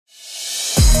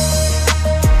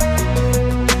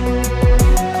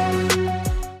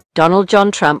Donald John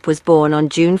Trump was born on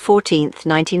June 14,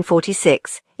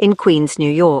 1946, in Queens,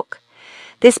 New York.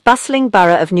 This bustling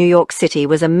borough of New York City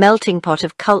was a melting pot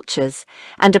of cultures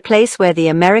and a place where the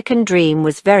American dream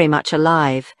was very much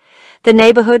alive. The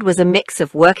neighborhood was a mix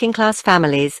of working-class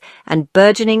families and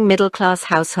burgeoning middle-class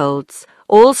households,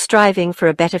 all striving for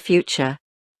a better future.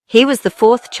 He was the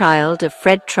fourth child of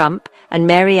Fred Trump and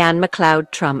Mary Ann McLeod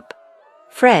Trump.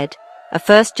 Fred, a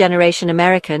first-generation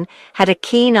American, had a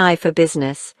keen eye for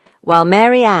business, while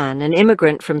Mary Ann, an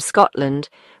immigrant from Scotland,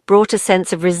 brought a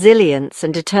sense of resilience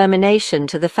and determination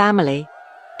to the family.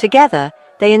 Together,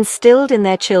 they instilled in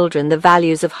their children the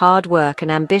values of hard work and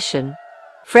ambition.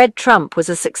 Fred Trump was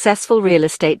a successful real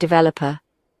estate developer.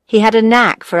 He had a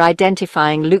knack for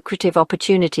identifying lucrative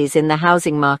opportunities in the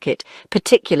housing market,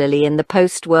 particularly in the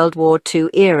post-World War II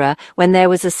era when there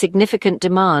was a significant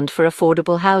demand for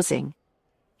affordable housing.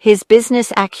 His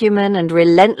business acumen and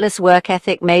relentless work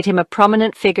ethic made him a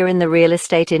prominent figure in the real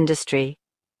estate industry.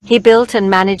 He built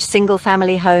and managed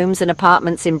single-family homes and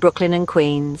apartments in Brooklyn and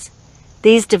Queens.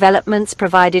 These developments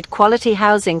provided quality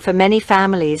housing for many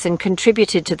families and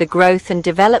contributed to the growth and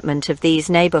development of these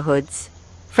neighborhoods.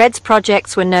 Fred's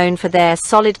projects were known for their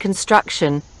solid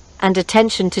construction and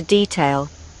attention to detail,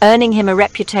 earning him a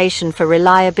reputation for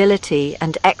reliability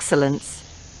and excellence.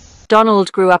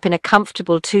 Donald grew up in a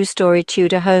comfortable two-story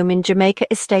Tudor home in Jamaica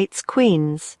Estates,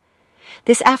 Queens.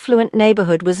 This affluent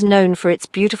neighborhood was known for its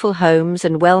beautiful homes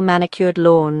and well-manicured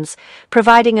lawns,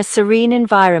 providing a serene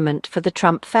environment for the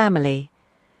Trump family.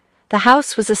 The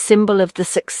house was a symbol of the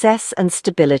success and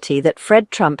stability that Fred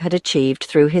Trump had achieved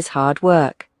through his hard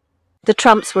work. The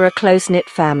Trumps were a close-knit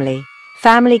family.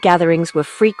 Family gatherings were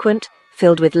frequent,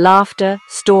 filled with laughter,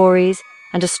 stories,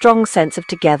 and a strong sense of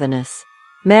togetherness.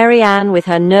 Mary Ann, with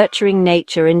her nurturing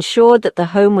nature, ensured that the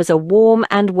home was a warm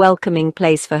and welcoming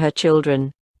place for her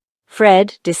children.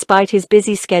 Fred, despite his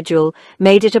busy schedule,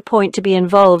 made it a point to be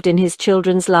involved in his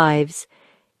children's lives,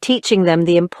 teaching them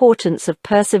the importance of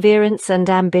perseverance and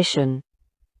ambition.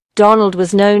 Donald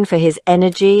was known for his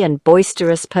energy and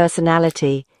boisterous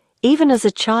personality, even as a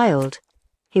child.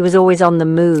 He was always on the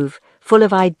move, full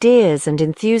of ideas and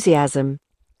enthusiasm.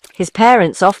 His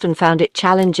parents often found it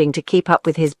challenging to keep up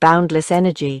with his boundless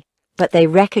energy, but they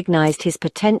recognized his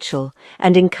potential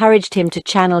and encouraged him to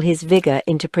channel his vigor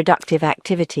into productive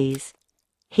activities.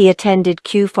 He attended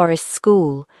Forest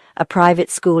School, a private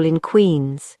school in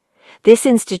Queens. This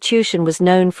institution was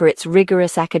known for its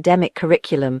rigorous academic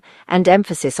curriculum and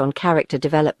emphasis on character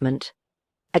development.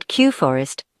 At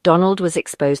Forest, Donald was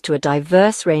exposed to a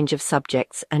diverse range of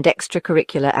subjects and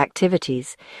extracurricular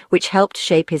activities, which helped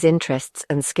shape his interests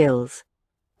and skills.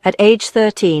 At age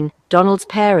 13, Donald's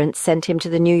parents sent him to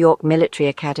the New York Military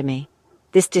Academy.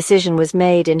 This decision was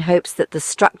made in hopes that the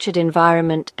structured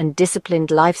environment and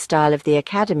disciplined lifestyle of the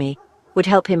academy would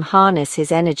help him harness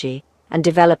his energy and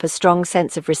develop a strong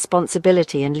sense of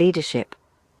responsibility and leadership.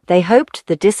 They hoped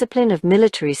the discipline of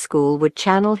military school would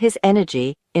channel his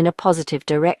energy in a positive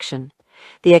direction.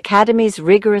 The Academy's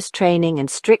rigorous training and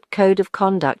strict code of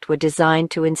conduct were designed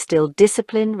to instill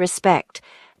discipline, respect,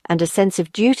 and a sense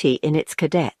of duty in its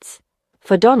cadets.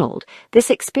 For Donald, this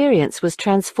experience was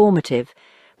transformative,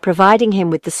 providing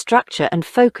him with the structure and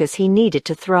focus he needed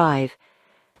to thrive.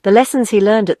 The lessons he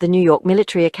learned at the New York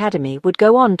Military Academy would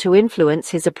go on to influence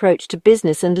his approach to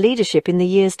business and leadership in the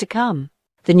years to come.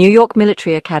 The New York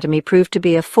Military Academy proved to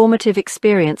be a formative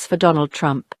experience for Donald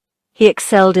Trump. He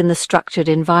excelled in the structured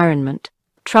environment.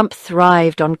 Trump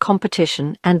thrived on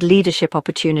competition and leadership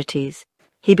opportunities.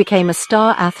 He became a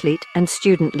star athlete and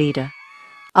student leader.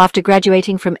 After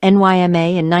graduating from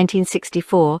NYMA in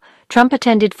 1964, Trump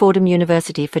attended Fordham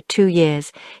University for 2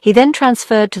 years. He then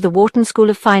transferred to the Wharton School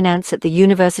of Finance at the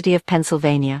University of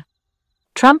Pennsylvania.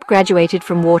 Trump graduated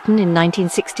from Wharton in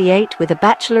 1968 with a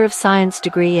Bachelor of Science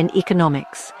degree in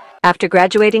economics. After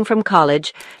graduating from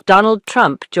college, Donald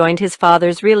Trump joined his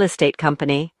father's real estate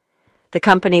company. The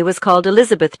company was called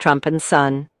Elizabeth Trump &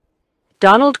 Son.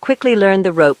 Donald quickly learned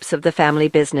the ropes of the family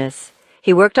business.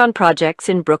 He worked on projects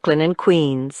in Brooklyn and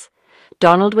Queens.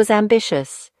 Donald was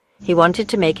ambitious. He wanted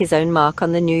to make his own mark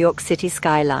on the New York City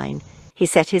skyline. He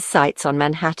set his sights on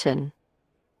Manhattan.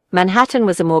 Manhattan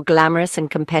was a more glamorous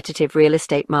and competitive real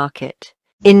estate market.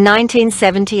 In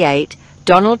 1978,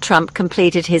 Donald Trump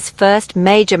completed his first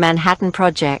major Manhattan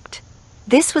project.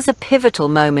 This was a pivotal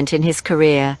moment in his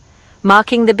career,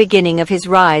 marking the beginning of his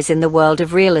rise in the world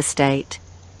of real estate.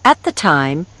 At the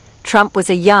time, Trump was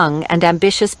a young and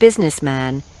ambitious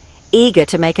businessman, eager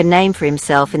to make a name for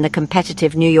himself in the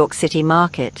competitive New York City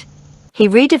market. He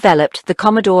redeveloped the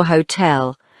Commodore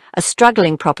Hotel, a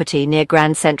struggling property near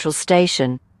Grand Central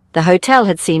Station, The hotel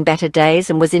had seen better days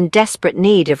and was in desperate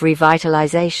need of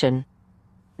revitalization.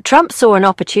 Trump saw an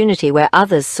opportunity where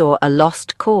others saw a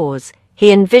lost cause.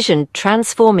 He envisioned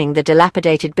transforming the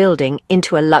dilapidated building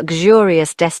into a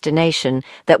luxurious destination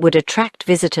that would attract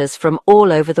visitors from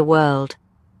all over the world.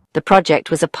 The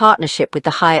project was a partnership with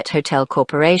the Hyatt Hotel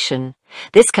Corporation.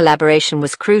 This collaboration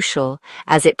was crucial,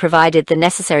 as it provided the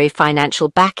necessary financial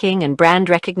backing and brand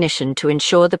recognition to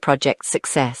ensure the project's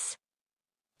success.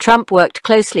 Trump worked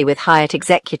closely with Hyatt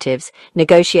executives,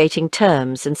 negotiating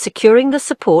terms and securing the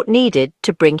support needed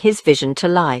to bring his vision to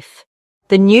life.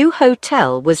 The new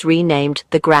hotel was renamed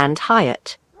the Grand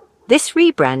Hyatt. This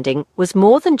rebranding was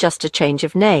more than just a change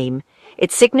of name.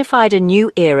 It signified a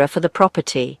new era for the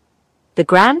property. The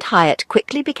Grand Hyatt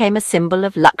quickly became a symbol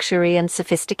of luxury and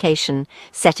sophistication,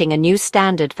 setting a new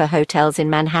standard for hotels in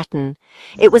Manhattan.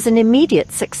 It was an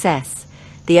immediate success.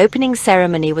 The opening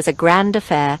ceremony was a grand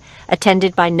affair,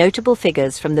 attended by notable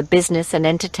figures from the business and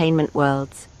entertainment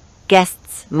worlds.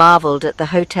 Guests marveled at the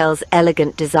hotel's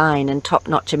elegant design and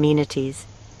top-notch amenities.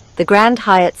 The Grand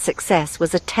Hyatt's success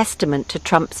was a testament to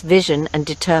Trump's vision and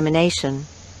determination.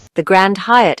 The Grand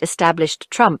Hyatt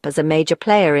established Trump as a major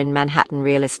player in Manhattan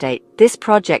real estate. This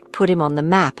project put him on the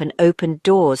map and opened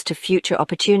doors to future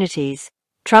opportunities.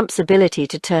 Trump's ability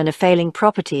to turn a failing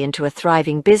property into a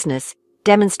thriving business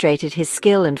demonstrated his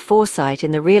skill and foresight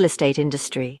in the real estate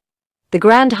industry. The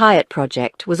Grand Hyatt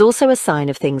project was also a sign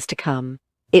of things to come.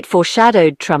 It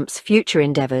foreshadowed Trump's future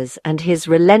endeavors and his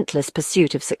relentless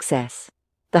pursuit of success.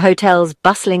 The hotel's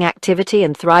bustling activity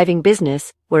and thriving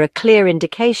business were a clear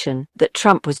indication that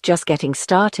Trump was just getting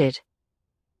started.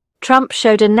 Trump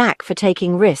showed a knack for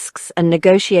taking risks and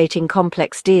negotiating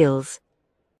complex deals.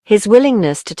 His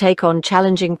willingness to take on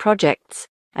challenging projects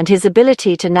and his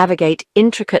ability to navigate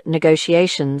intricate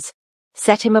negotiations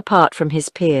set him apart from his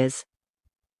peers.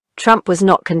 Trump was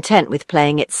not content with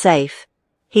playing it safe.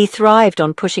 He thrived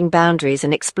on pushing boundaries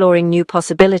and exploring new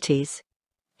possibilities.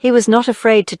 He was not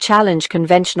afraid to challenge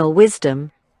conventional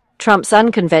wisdom. Trump's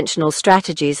unconventional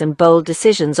strategies and bold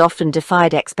decisions often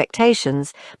defied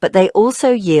expectations, but they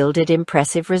also yielded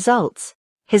impressive results.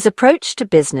 His approach to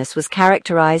business was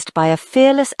characterized by a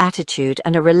fearless attitude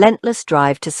and a relentless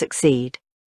drive to succeed.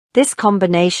 This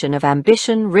combination of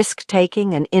ambition,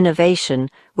 risk-taking, and innovation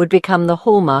would become the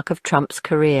hallmark of Trump's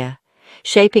career,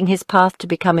 shaping his path to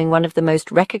becoming one of the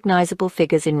most recognizable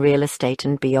figures in real estate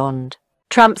and beyond.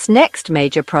 Trump's next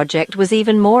major project was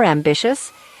even more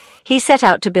ambitious. He set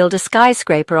out to build a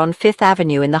skyscraper on Fifth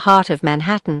Avenue in the heart of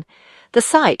Manhattan. The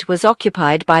site was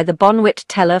occupied by the Bonwit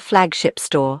Teller flagship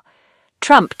store.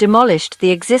 Trump demolished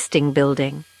the existing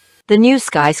building. The new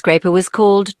skyscraper was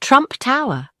called Trump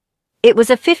Tower. It was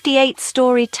a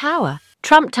 58-story tower.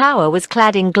 Trump Tower was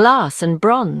clad in glass and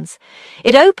bronze.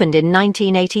 It opened in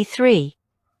 1983.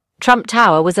 Trump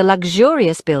Tower was a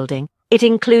luxurious building. It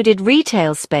included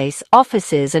retail space,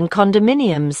 offices, and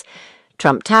condominiums.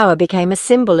 Trump Tower became a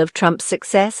symbol of Trump's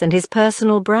success and his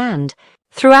personal brand.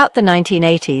 Throughout the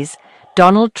 1980s,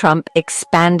 Donald Trump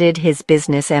expanded his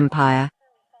business empire.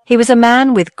 He was a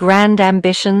man with grand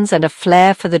ambitions and a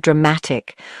flair for the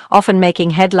dramatic, often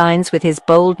making headlines with his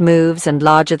bold moves and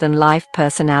larger-than-life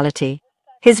personality.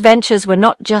 His ventures were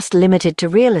not just limited to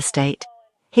real estate.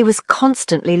 He was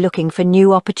constantly looking for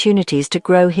new opportunities to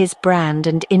grow his brand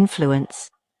and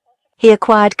influence. He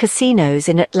acquired casinos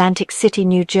in Atlantic City,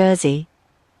 New Jersey.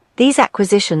 These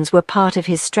acquisitions were part of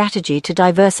his strategy to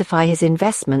diversify his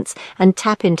investments and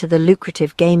tap into the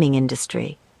lucrative gaming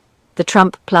industry. The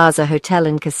Trump Plaza Hotel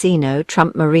and Casino,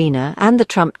 Trump Marina, and the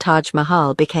Trump Taj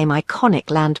Mahal became iconic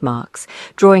landmarks,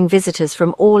 drawing visitors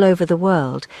from all over the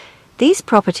world. These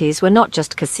properties were not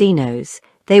just casinos.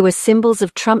 They were symbols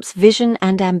of Trump's vision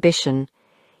and ambition.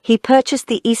 He purchased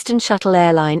the Eastern Shuttle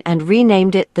airline and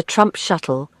renamed it the Trump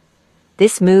Shuttle.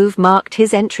 This move marked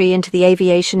his entry into the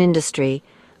aviation industry,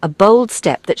 a bold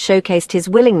step that showcased his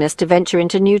willingness to venture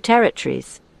into new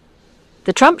territories.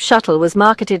 The Trump Shuttle was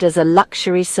marketed as a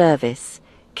luxury service,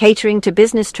 catering to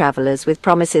business travelers with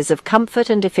promises of comfort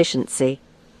and efficiency.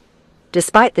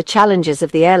 Despite the challenges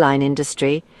of the airline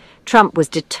industry, Trump was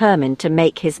determined to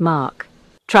make his mark.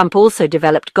 Trump also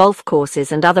developed golf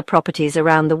courses and other properties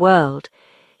around the world.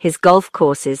 His golf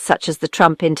courses, such as the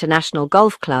Trump International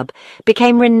Golf Club,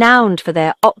 became renowned for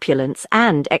their opulence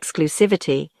and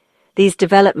exclusivity. These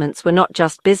developments were not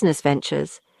just business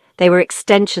ventures. They were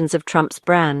extensions of Trump's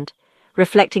brand,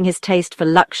 reflecting his taste for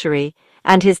luxury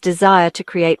and his desire to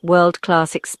create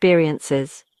world-class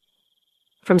experiences.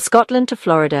 From Scotland to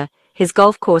Florida, his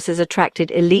golf courses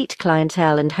attracted elite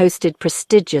clientele and hosted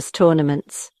prestigious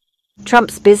tournaments.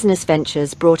 Trump's business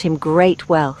ventures brought him great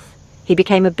wealth. He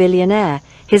became a billionaire.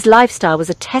 His lifestyle was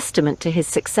a testament to his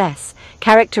success,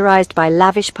 characterized by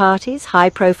lavish parties,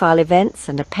 high-profile events,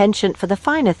 and a penchant for the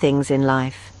finer things in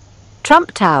life.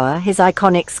 Trump Tower, his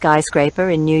iconic skyscraper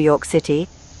in New York City,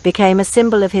 became a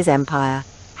symbol of his empire,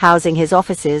 housing his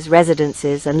offices,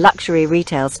 residences, and luxury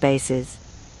retail spaces.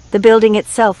 The building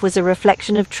itself was a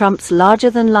reflection of Trump's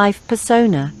larger-than-life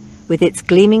persona, with its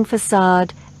gleaming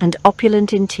facade and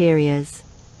opulent interiors.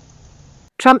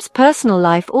 Trump's personal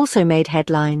life also made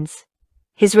headlines.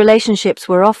 His relationships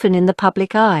were often in the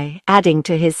public eye, adding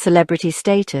to his celebrity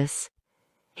status.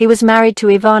 He was married to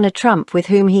Ivana Trump, with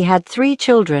whom he had 3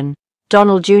 children,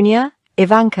 Donald Jr.,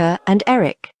 Ivanka, and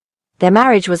Eric. Their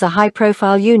marriage was a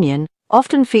high-profile union,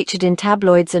 often featured in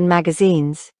tabloids and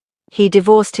magazines. He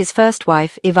divorced his first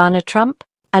wife, Ivana Trump,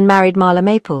 and married Marla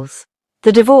Maples.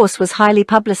 The divorce was highly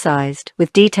publicized,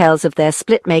 with details of their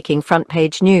split making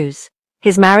front-page news.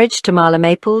 His marriage to Marla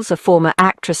Maples, a former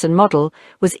actress and model,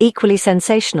 was equally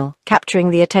sensational, capturing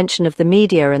the attention of the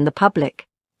media and the public.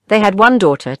 They had one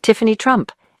daughter, Tiffany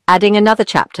Trump, adding another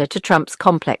chapter to Trump's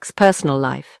complex personal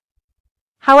life.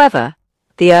 However,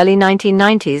 the early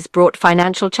 1990s brought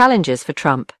financial challenges for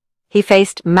Trump. He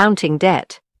faced mounting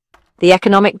debt. The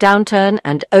economic downturn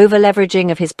and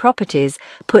over-leveraging of his properties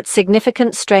put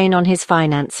significant strain on his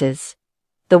finances.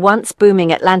 The once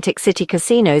booming Atlantic City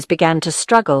casinos began to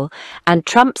struggle, and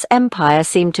Trump's empire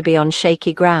seemed to be on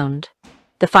shaky ground.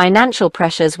 The financial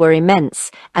pressures were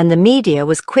immense, and the media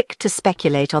was quick to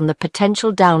speculate on the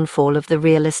potential downfall of the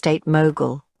real estate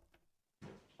mogul.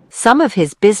 Some of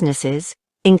his businesses,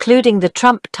 including the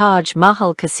Trump Taj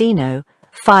Mahal Casino,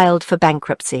 filed for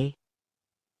bankruptcy.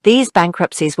 These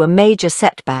bankruptcies were major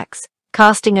setbacks,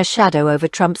 casting a shadow over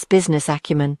Trump's business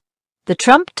acumen. The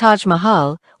Trump Taj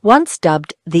Mahal, once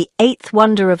dubbed the 8th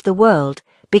wonder of the world,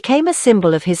 became a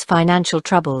symbol of his financial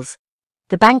troubles.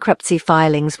 The bankruptcy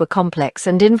filings were complex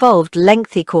and involved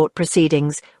lengthy court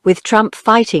proceedings, with Trump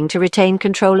fighting to retain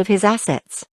control of his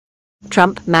assets.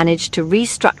 Trump managed to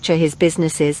restructure his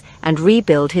businesses and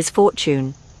rebuild his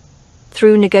fortune.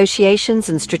 Through negotiations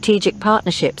and strategic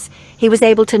partnerships, he was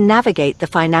able to navigate the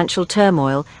financial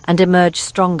turmoil and emerge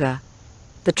stronger.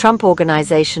 The Trump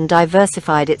Organization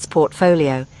diversified its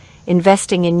portfolio,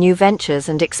 investing in new ventures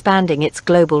and expanding its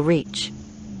global reach.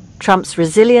 Trump's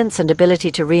resilience and ability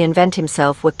to reinvent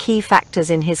himself were key factors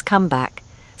in his comeback,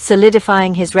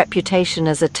 solidifying his reputation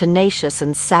as a tenacious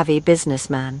and savvy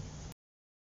businessman.